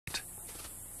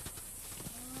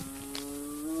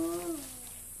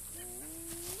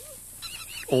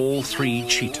all three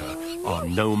cheetah are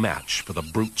no match for the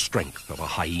brute strength of a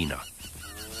hyena.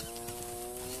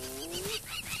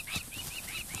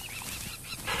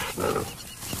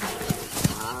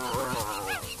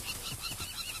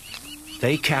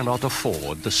 They cannot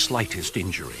afford the slightest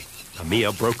injury. A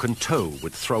mere broken toe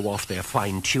would throw off their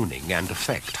fine-tuning and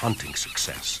affect hunting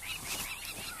success.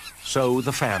 So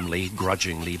the family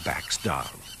grudgingly backs down.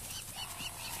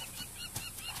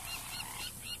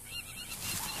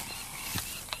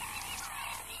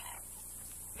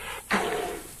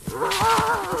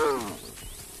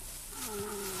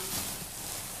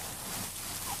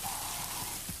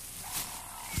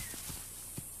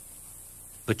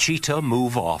 The cheetah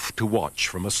move off to watch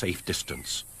from a safe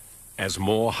distance as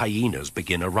more hyenas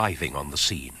begin arriving on the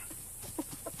scene.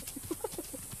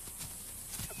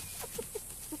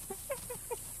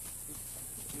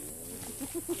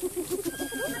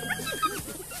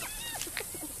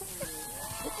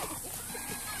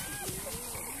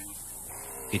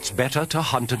 It's better to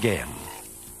hunt again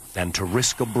than to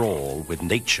risk a brawl with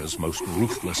nature's most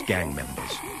ruthless gang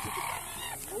members.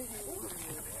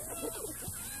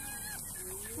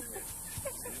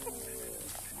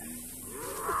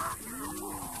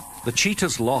 The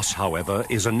cheetah's loss, however,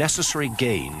 is a necessary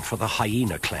gain for the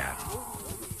hyena clan.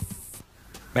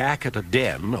 Back at a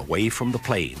den away from the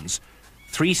plains,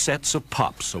 3 sets of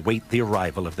pups await the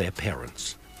arrival of their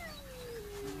parents.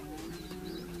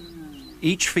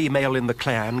 Each female in the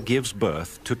clan gives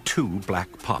birth to 2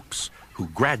 black pups, who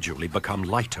gradually become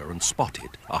lighter and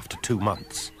spotted after 2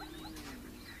 months.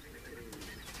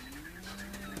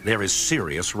 There is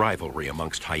serious rivalry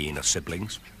amongst hyena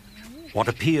siblings. What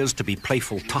appears to be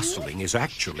playful tussling is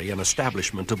actually an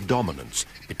establishment of dominance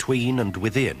between and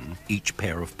within each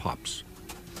pair of pups.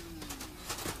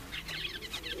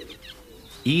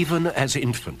 Even as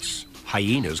infants,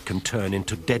 hyenas can turn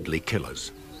into deadly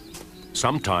killers.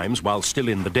 Sometimes, while still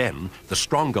in the den, the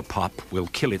stronger pup will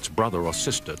kill its brother or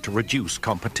sister to reduce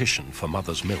competition for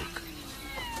mother's milk.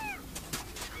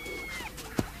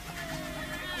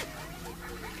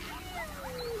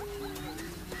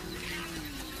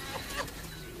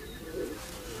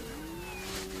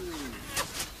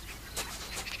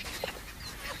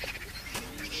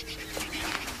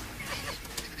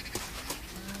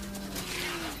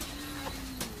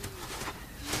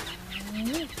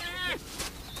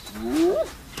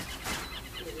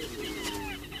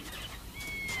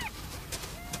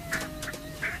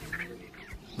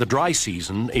 The dry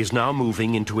season is now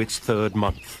moving into its 3rd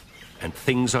month, and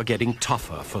things are getting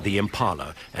tougher for the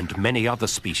impala and many other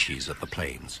species of the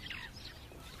plains.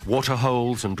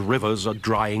 Waterholes and rivers are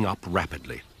drying up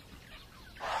rapidly.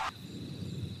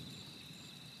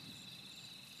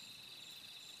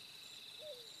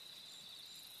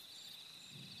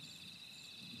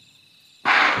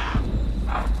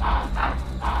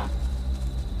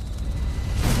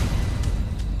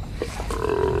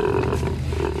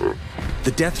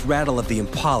 The death rattle of the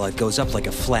impala goes up like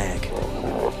a flag,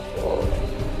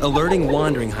 alerting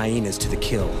wandering hyenas to the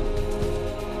kill.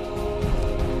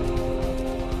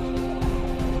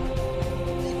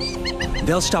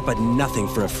 They'll stop at nothing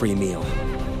for a free meal.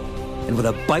 And with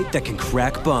a bite that can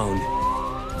crack bone,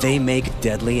 they make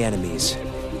deadly enemies.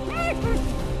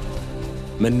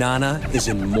 Manana is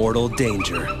in mortal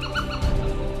danger.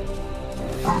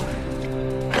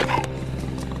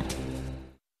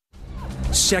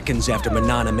 Seconds after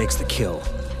Manana makes the kill,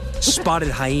 spotted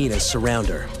hyenas surround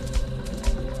her.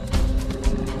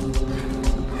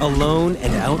 Alone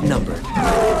and outnumbered,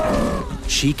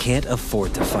 she can't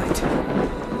afford to fight.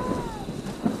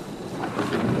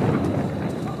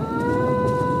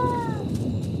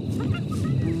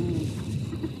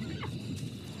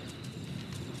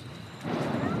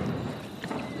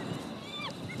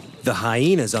 The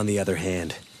hyenas, on the other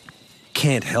hand,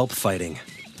 can't help fighting.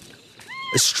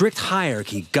 A strict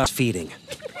hierarchy guts feeding.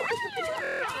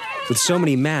 With so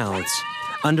many mouths,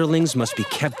 underlings must be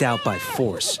kept out by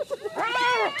force.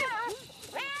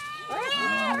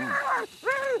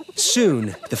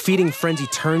 Soon, the feeding frenzy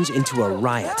turns into a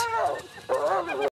riot.